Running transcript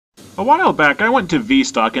A while back, I went to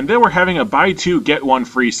V-Stock and they were having a buy two, get one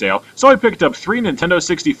free sale, so I picked up 3 Nintendo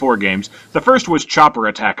 64 games. The first was Chopper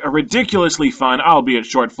Attack, a ridiculously fun, albeit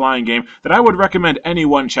short flying game that I would recommend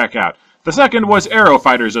anyone check out. The second was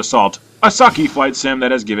Aerofighters Assault, a sucky flight sim that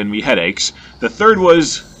has given me headaches. The third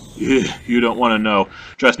was... you don't want to know.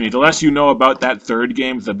 Trust me, the less you know about that third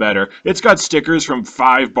game, the better. It's got stickers from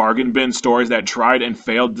 5 bargain bin stores that tried and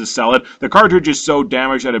failed to sell it. The cartridge is so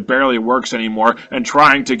damaged that it barely works anymore, and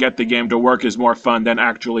trying to get the game to work is more fun than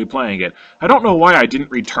actually playing it. I don't know why I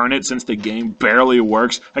didn't return it since the game barely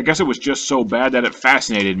works. I guess it was just so bad that it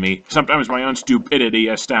fascinated me. Sometimes my own stupidity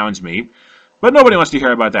astounds me. But nobody wants to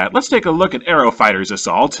hear about that. Let's take a look at Aerofighters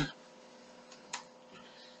Assault.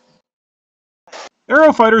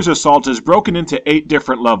 Aerofighters Assault is broken into 8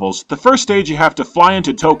 different levels. The first stage you have to fly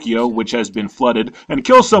into Tokyo, which has been flooded, and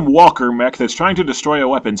kill some walker mech that's trying to destroy a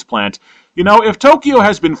weapons plant. You know, if Tokyo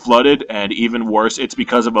has been flooded, and even worse, it's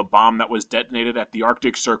because of a bomb that was detonated at the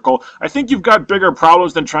Arctic Circle, I think you've got bigger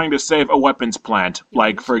problems than trying to save a weapons plant.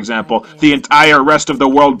 Like, for example, the entire rest of the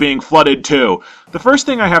world being flooded too. The first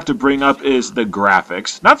thing I have to bring up is the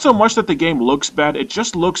graphics. Not so much that the game looks bad, it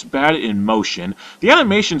just looks bad in motion. The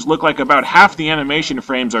animations look like about half the animation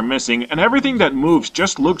frames are missing, and everything that moves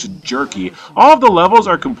just looks jerky. All of the levels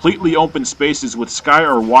are completely open spaces with sky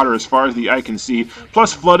or water as far as the eye can see,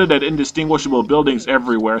 plus flooded and indistinguishable buildings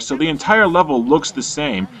everywhere, so the entire level looks the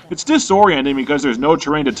same. It's disorienting because there's no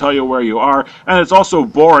terrain to tell you where you are, and it's also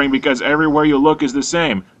boring because everywhere you look is the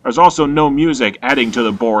same. There's also no music, adding to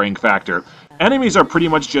the boring factor. Enemies are pretty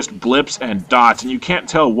much just blips and dots, and you can't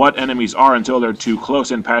tell what enemies are until they're too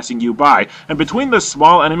close and passing you by. And between the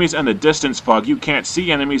small enemies and the distance fog, you can't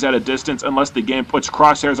see enemies at a distance unless the game puts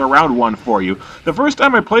crosshairs around one for you. The first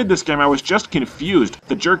time I played this game, I was just confused.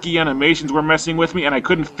 The jerky animations were messing with me, and I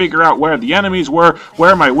couldn't figure out where the enemies were,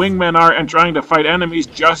 where my wingmen are, and trying to fight enemies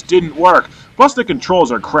just didn't work. Plus the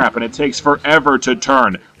controls are crap and it takes forever to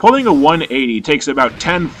turn. Pulling a 180 takes about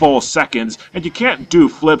 10 full seconds, and you can't do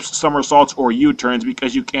flips, somersaults, or U-turns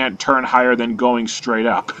because you can't turn higher than going straight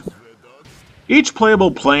up. Each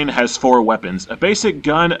playable plane has 4 weapons, a basic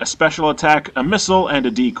gun, a special attack, a missile, and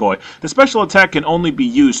a decoy. The special attack can only be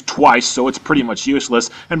used twice, so it's pretty much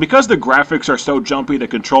useless, and because the graphics are so jumpy, the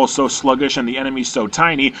controls so sluggish, and the enemies so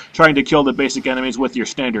tiny, trying to kill the basic enemies with your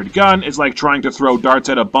standard gun is like trying to throw darts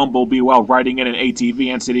at a bumblebee while riding in an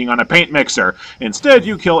ATV and sitting on a paint mixer. Instead,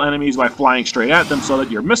 you kill enemies by flying straight at them so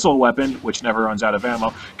that your missile weapon, which never runs out of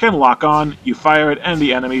ammo, can lock on, you fire it, and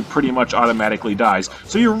the enemy pretty much automatically dies.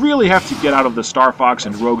 So you really have to get out of the Star Fox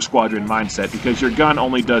and Rogue Squadron mindset because your gun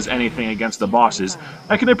only does anything against the bosses.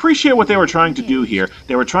 I can appreciate what they were trying to do here.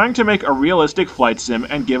 They were trying to make a realistic flight sim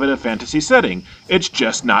and give it a fantasy setting. It's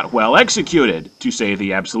just not well executed, to say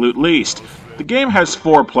the absolute least. The game has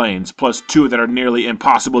 4 planes, plus 2 that are nearly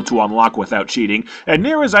impossible to unlock without cheating, and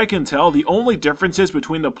near as I can tell, the only differences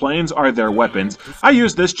between the planes are their weapons. I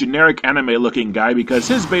use this generic anime-looking guy because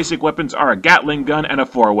his basic weapons are a Gatling gun and a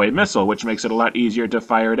 4-way missile, which makes it a lot easier to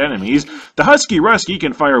fire at enemies. The Husky Rusky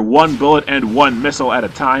can fire 1 bullet and 1 missile at a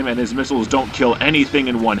time, and his missiles don't kill anything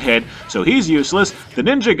in one hit, so he's useless. The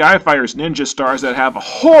Ninja guy fires ninja stars that have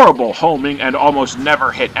horrible homing and almost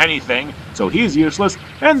never hit anything, so he's useless.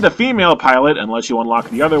 And the female pilot, unless you unlock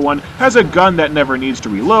the other one, has a gun that never needs to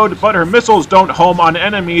reload, but her missiles don't home on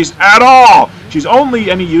enemies at all! She's only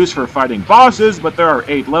any use for fighting bosses, but there are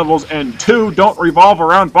 8 levels, and 2 don't revolve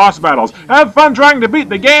around boss battles. Have fun trying to beat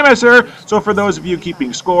the game, sir! So for those of you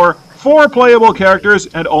keeping score, 4 playable characters,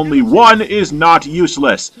 and only 1 is not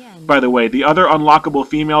useless. By the way, the other unlockable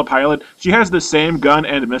female pilot, she has the same gun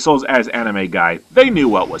and missiles as Anime Guy. They knew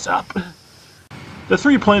what was up. The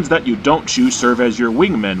 3 planes that you don't choose serve as your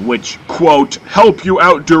wingmen, which, quote, help you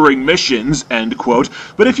out during missions, end quote.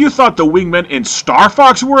 But if you thought the wingmen in Star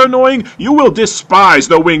Fox were annoying, you will despise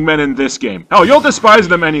the wingmen in this game. Hell, you'll despise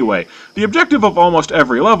them anyway. The objective of almost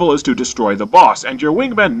every level is to destroy the boss, and your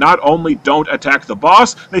wingmen not only don't attack the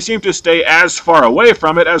boss, they seem to stay as far away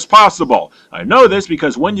from it as possible. I know this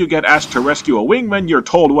because when you get asked to rescue a wingman, you're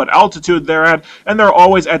told what altitude they're at, and they're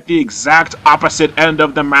always at the exact opposite end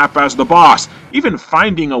of the map as the boss. Even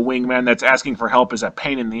finding a wingman that's asking for help is a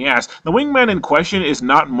pain in the ass. The wingman in question is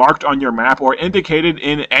not marked on your map or indicated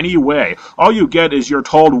in any way. All you get is you're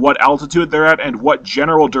told what altitude they're at and what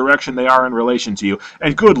general direction they are in relation to you.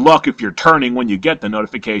 And good luck if you're turning when you get the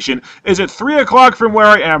notification. Is it 3 o'clock from where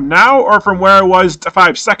I am now or from where I was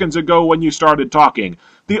 5 seconds ago when you started talking?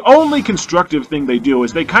 The only constructive thing they do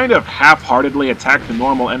is they kind of half-heartedly attack the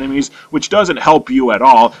normal enemies, which doesn't help you at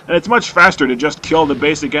all, and it's much faster to just kill the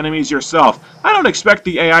basic enemies yourself. I don't expect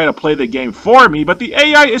the AI to play the game for me, but the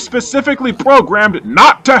AI is specifically programmed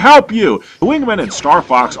not to help you! The Wingmen and Star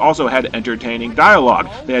Fox also had entertaining dialogue,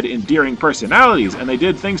 they had endearing personalities, and they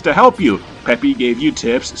did things to help you. Peppy gave you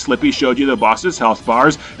tips, Slippy showed you the boss's health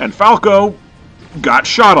bars, and Falco got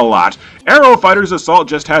shot a lot. Aerofighters Assault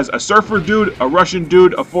just has a surfer dude, a Russian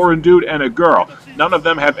dude, a foreign dude, and a girl. None of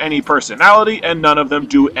them have any personality, and none of them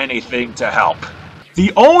do anything to help.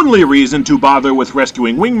 The only reason to bother with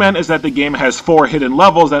rescuing wingmen is that the game has 4 hidden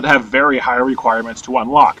levels that have very high requirements to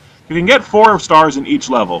unlock. You can get 4 stars in each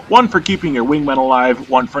level, 1 for keeping your wingmen alive,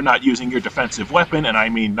 1 for not using your defensive weapon, and I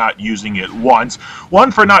mean not using it once,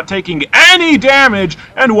 1 for not taking any damage,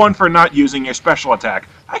 and 1 for not using your special attack.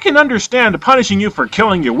 I can understand punishing you for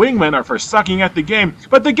killing your wingmen or for sucking at the game,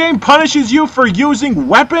 but the game punishes you for using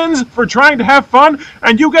weapons, for trying to have fun,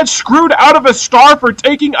 and you get screwed out of a star for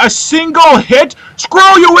taking a single hit?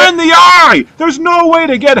 Screw you in the eye! There's no way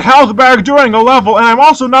to get health back during a level, and I'm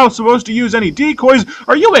also not supposed to use any decoys.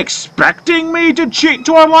 Are you expecting me to cheat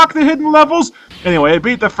to unlock the hidden levels? Anyway, I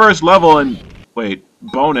beat the first level and... wait,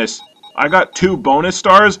 bonus. I got 2 bonus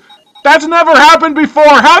stars? That's never happened before!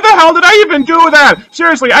 How the hell did I even do that?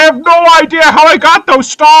 Seriously, I have no idea how I got those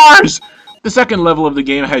stars! The second level of the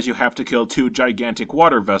game has you have to kill 2 gigantic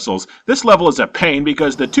water vessels. This level is a pain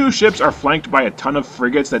because the 2 ships are flanked by a ton of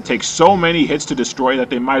frigates that take so many hits to destroy that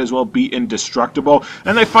they might as well be indestructible,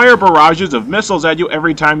 and they fire barrages of missiles at you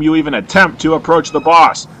every time you even attempt to approach the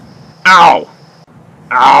boss. Ow!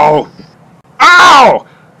 Ow! Ow!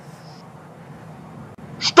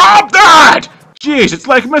 Stop that! Jeez, it's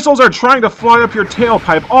like missiles are trying to fly up your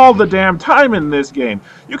tailpipe all the damn time in this game.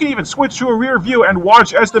 You can even switch to a rear view and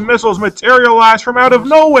watch as the missiles materialize from out of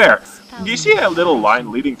nowhere. Do you see that little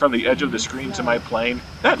line leading from the edge of the screen to my plane?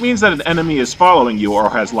 That means that an enemy is following you or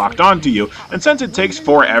has locked onto you, and since it takes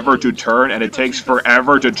forever to turn and it takes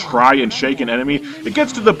forever to try and shake an enemy, it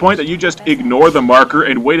gets to the point that you just ignore the marker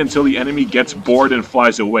and wait until the enemy gets bored and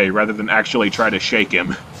flies away rather than actually try to shake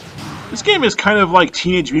him. This game is kind of like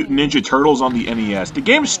Teenage Mutant Ninja Turtles on the NES. The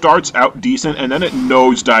game starts out decent, and then it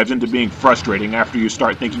nosedives into being frustrating after you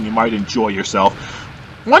start thinking you might enjoy yourself.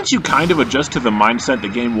 Once you kind of adjust to the mindset the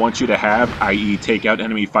game wants you to have, i.e. take out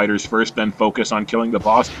enemy fighters first, then focus on killing the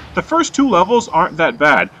boss, the first 2 levels aren't that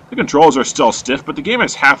bad. The controls are still stiff, but the game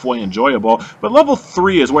is halfway enjoyable, but level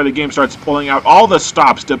 3 is where the game starts pulling out all the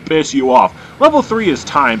stops to piss you off. Level 3 is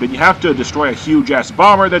timed, and you have to destroy a huge-ass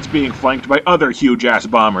bomber that's being flanked by other huge-ass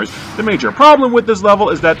bombers. The major problem with this level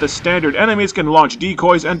is that the standard enemies can launch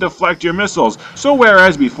decoys and deflect your missiles, so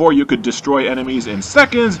whereas before you could destroy enemies in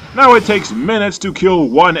seconds, now it takes minutes to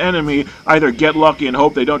kill one enemy. Either get lucky and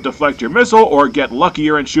hope they don't deflect your missile, or get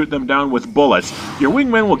luckier and shoot them down with bullets. Your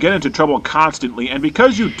wingmen will get into trouble constantly, and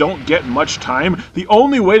because you don't get much time, the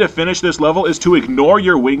only way to finish this level is to ignore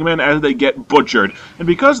your wingmen as they get butchered. And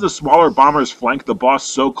because the smaller bombers flank the boss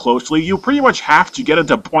so closely, you pretty much have to get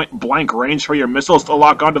into point-blank range for your missiles to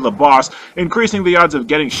lock onto the boss, increasing the odds of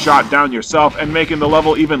getting shot down yourself and making the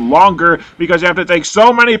level even longer because you have to take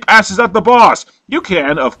so many passes at the boss. You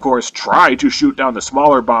can, of course, try to shoot down the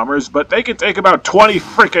smaller bombers, but they can take about 20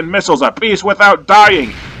 frickin' missiles apiece without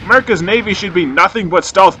dying. America's Navy should be nothing but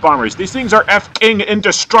stealth bombers. These things are F-king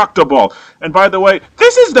indestructible. And by the way,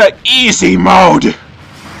 this is the easy mode!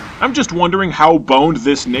 I'm just wondering how boned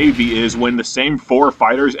this Navy is when the same 4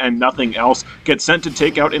 fighters and nothing else get sent to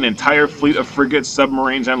take out an entire fleet of frigates,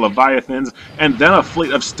 submarines, and leviathans, and then a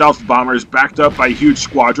fleet of stealth bombers backed up by a huge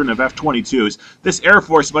squadron of F-22s. This Air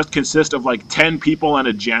Force must consist of like 10 people and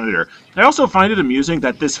a janitor. I also find it amusing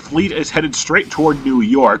that this fleet is headed straight toward New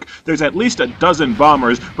York. There's at least a dozen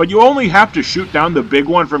bombers, but you only have to shoot down the big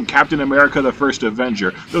one from Captain America the First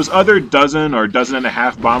Avenger. Those other dozen or dozen and a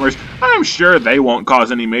half bombers, I'm sure they won't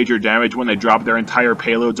cause any major damage when they drop their entire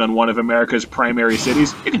payloads on one of America's primary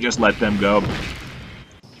cities. You can just let them go.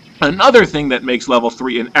 Another thing that makes level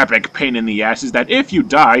 3 an epic pain in the ass is that if you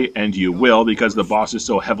die, and you will because the boss is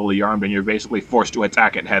so heavily armed and you're basically forced to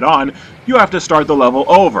attack it head on, you have to start the level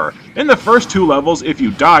over. In the first 2 levels, if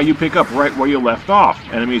you die, you pick up right where you left off.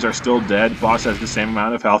 Enemies are still dead, boss has the same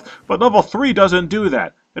amount of health, but level 3 doesn't do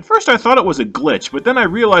that. At first I thought it was a glitch, but then I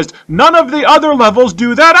realized none of the other levels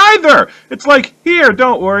do that either! It's like, here,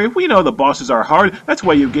 don't worry, we know the bosses are hard, that's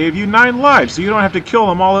why you gave you 9 lives, so you don't have to kill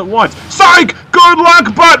them all at once. Psych! Good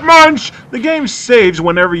luck, butt munch! The game saves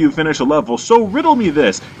whenever you finish a level, so riddle me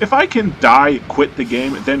this. If I can die, quit the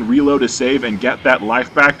game, then reload a save and get that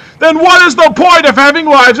life back, then what is the point of having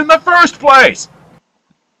lives in the first place?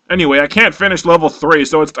 Anyway, I can't finish level 3,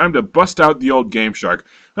 so it's time to bust out the old Game Shark.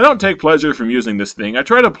 I don't take pleasure from using this thing. I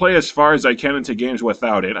try to play as far as I can into games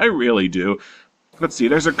without it. I really do. Let's see,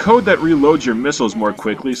 there's a code that reloads your missiles more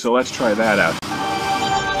quickly, so let's try that out.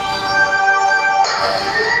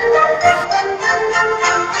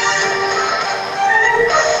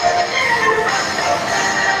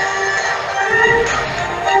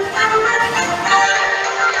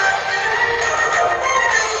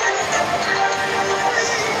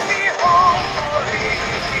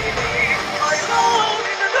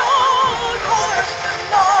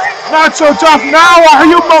 Not so tough now, are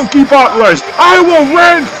you, monkey butlers? I will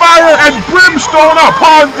rain fire and brimstone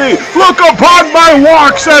upon thee! Look upon my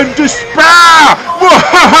works and despair!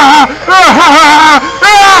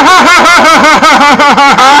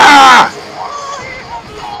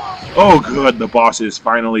 Oh good, the boss is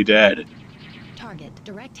finally dead. Target,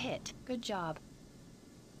 direct hit. Good job.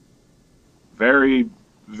 Very,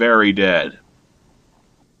 very dead.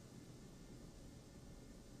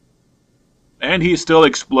 And he's still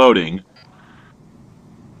exploding.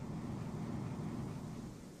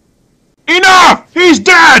 Enough! He's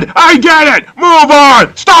dead! I get it! Move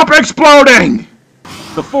on! Stop exploding!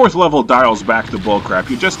 The 4th level dials back the bullcrap.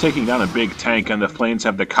 You're just taking down a big tank and the planes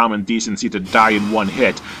have the common decency to die in one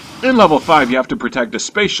hit. In level 5, you have to protect a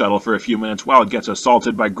space shuttle for a few minutes while it gets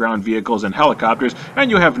assaulted by ground vehicles and helicopters,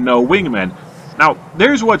 and you have no wingmen. Now,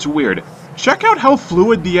 there's what's weird. Check out how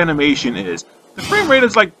fluid the animation is. The frame rate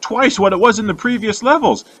is like twice what it was in the previous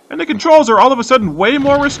levels, and the controls are all of a sudden way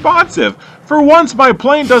more responsive. For once, my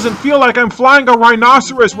plane doesn't feel like I'm flying a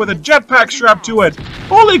rhinoceros with a jetpack strapped to it.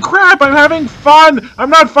 Holy crap, I'm having fun! I'm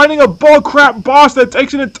not fighting a bullcrap boss that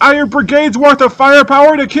takes an entire brigade's worth of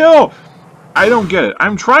firepower to kill! I don't get it.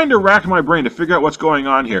 I'm trying to rack my brain to figure out what's going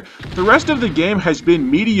on here. The rest of the game has been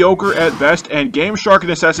mediocre at best and Game Shark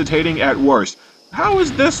necessitating at worst. How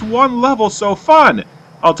is this one level so fun?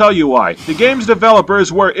 I'll tell you why. The game's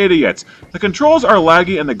developers were idiots. The controls are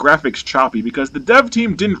laggy and the graphics choppy because the dev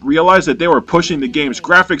team didn't realize that they were pushing the game's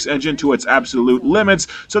graphics engine to its absolute limits,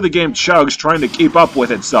 so the game chugs trying to keep up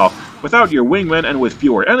with itself. Without your wingmen and with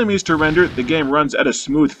fewer enemies to render, the game runs at a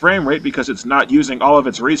smooth frame rate because it's not using all of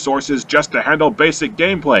its resources just to handle basic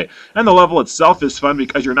gameplay. And the level itself is fun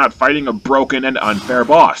because you're not fighting a broken and unfair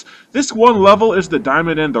boss. This one level is the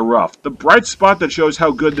diamond in the rough, the bright spot that shows how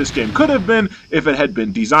good this game could have been if it had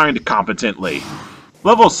been designed competently.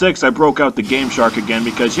 Level 6, I broke out the Game Shark again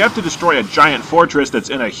because you have to destroy a giant fortress that's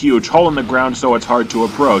in a huge hole in the ground so it's hard to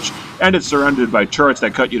approach, and it's surrounded by turrets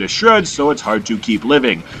that cut you to shreds so it's hard to keep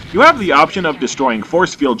living. You have the option of destroying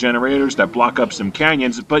force field generators that block up some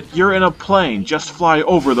canyons, but you're in a plane, just fly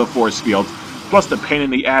over the force fields. Plus the pain in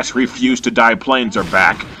the ass refuse to die planes are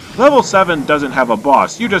back. Level 7 doesn't have a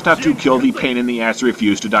boss, you just have to kill the pain in the ass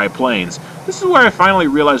refuse to die planes. This is where I finally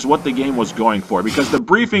realized what the game was going for, because the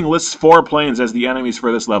briefing lists 4 planes as the enemies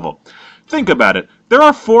for this level. Think about it. There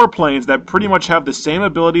are 4 planes that pretty much have the same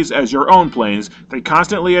abilities as your own planes. They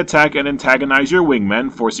constantly attack and antagonize your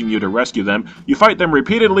wingmen, forcing you to rescue them. You fight them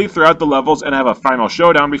repeatedly throughout the levels and have a final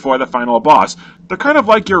showdown before the final boss. They're kind of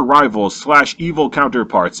like your rivals / evil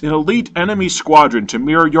counterparts, an elite enemy squadron to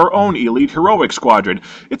mirror your own elite heroic squadron.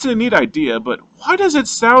 It's a neat idea, but why does it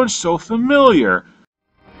sound so familiar?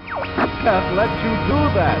 Can't let you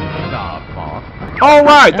do that, Star Fox.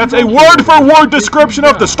 Alright, that's a word-for-word description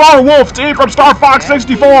of the Star Wolf team from Star Fox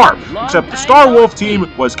 64! Except the Star Wolf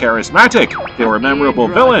team was charismatic, they were memorable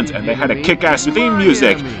villains, and they had a kick-ass theme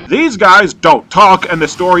music. These guys don't talk, and the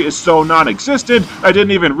story is so non-existent, I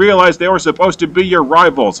didn't even realize they were supposed to be your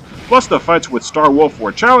rivals. Plus, the fights with Star Wolf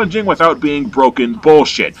were challenging without being broken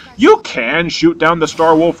bullshit. You can shoot down the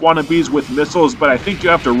Star Wolf wannabes with missiles, but I think you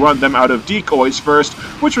have to run them out of decoys first,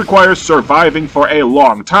 which requires surviving for a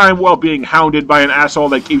long time while being hounded by an asshole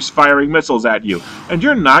that keeps firing missiles at you. And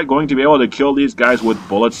you're not going to be able to kill these guys with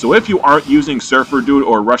bullets, so if you aren't using Surfer Dude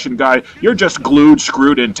or Russian Guy, you're just glued,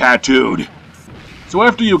 screwed, and tattooed. So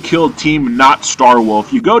after you kill Team Not Star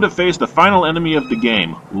Wolf, you go to face the final enemy of the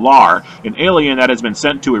game, Lar, an alien that has been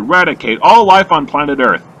sent to eradicate all life on planet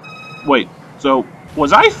Earth. Wait, so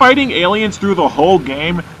was I fighting aliens through the whole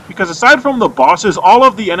game? Because aside from the bosses, all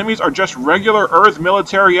of the enemies are just regular Earth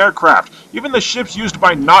military aircraft. Even the ships used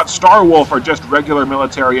by Not Star Wolf are just regular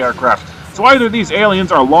military aircraft. So either these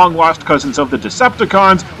aliens are long-lost cousins of the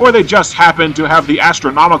Decepticons, or they just happen to have the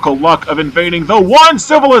astronomical luck of invading the one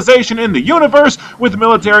civilization in the universe with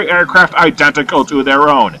military aircraft identical to their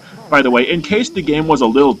own. By the way, in case the game was a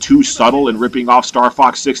little too subtle in ripping off Star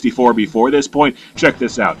Fox 64 before this point, check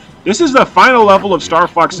this out. This is the final level of Star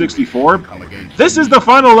Fox 64. This is the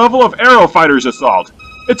final level of Aerofighters Assault.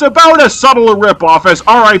 It's about as subtle a ripoff as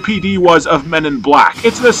R.I.P.D. was of Men in Black.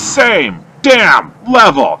 It's the same damn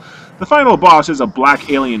level. The final boss is a black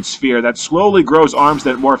alien sphere that slowly grows arms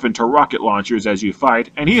that morph into rocket launchers as you fight,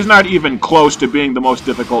 and he's not even close to being the most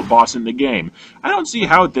difficult boss in the game. I don't see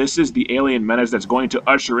how this is the alien menace that's going to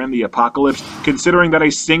usher in the apocalypse, considering that a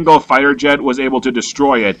single fighter jet was able to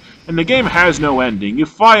destroy it, and the game has no ending. You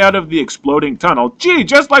fly out of the exploding tunnel, gee,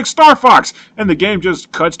 just like Star Fox, and the game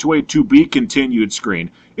just cuts to a to be continued screen.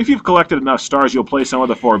 If you've collected enough stars, you'll play some of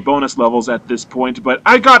the 4 bonus levels at this point, but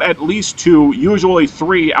I got at least 2, usually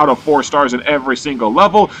 3 out of 4 stars in every single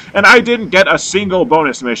level, and I didn't get a single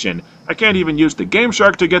bonus mission. I can't even use the Game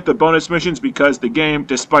Shark to get the bonus missions because the game,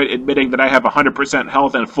 despite admitting that I have 100%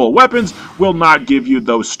 health and full weapons, will not give you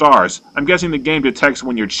those stars. I'm guessing the game detects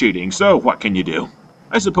when you're cheating, so what can you do?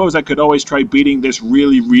 I suppose I could always try beating this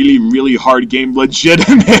really hard game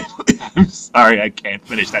legitimately. I'm sorry, I can't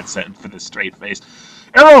finish that sentence with a straight face.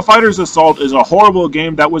 Aerofighters Assault is a horrible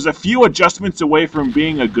game that was a few adjustments away from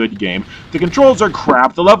being a good game. The controls are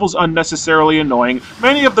crap, the level's unnecessarily annoying,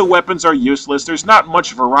 many of the weapons are useless, there's not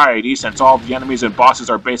much variety since all the enemies and bosses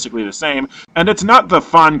are basically the same, and it's not the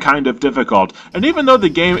fun kind of difficult. And even though the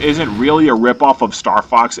game isn't really a ripoff of Star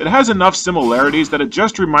Fox, it has enough similarities that it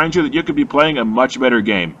just reminds you that you could be playing a much better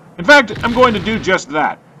game. In fact, I'm going to do just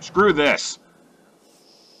that. Screw this.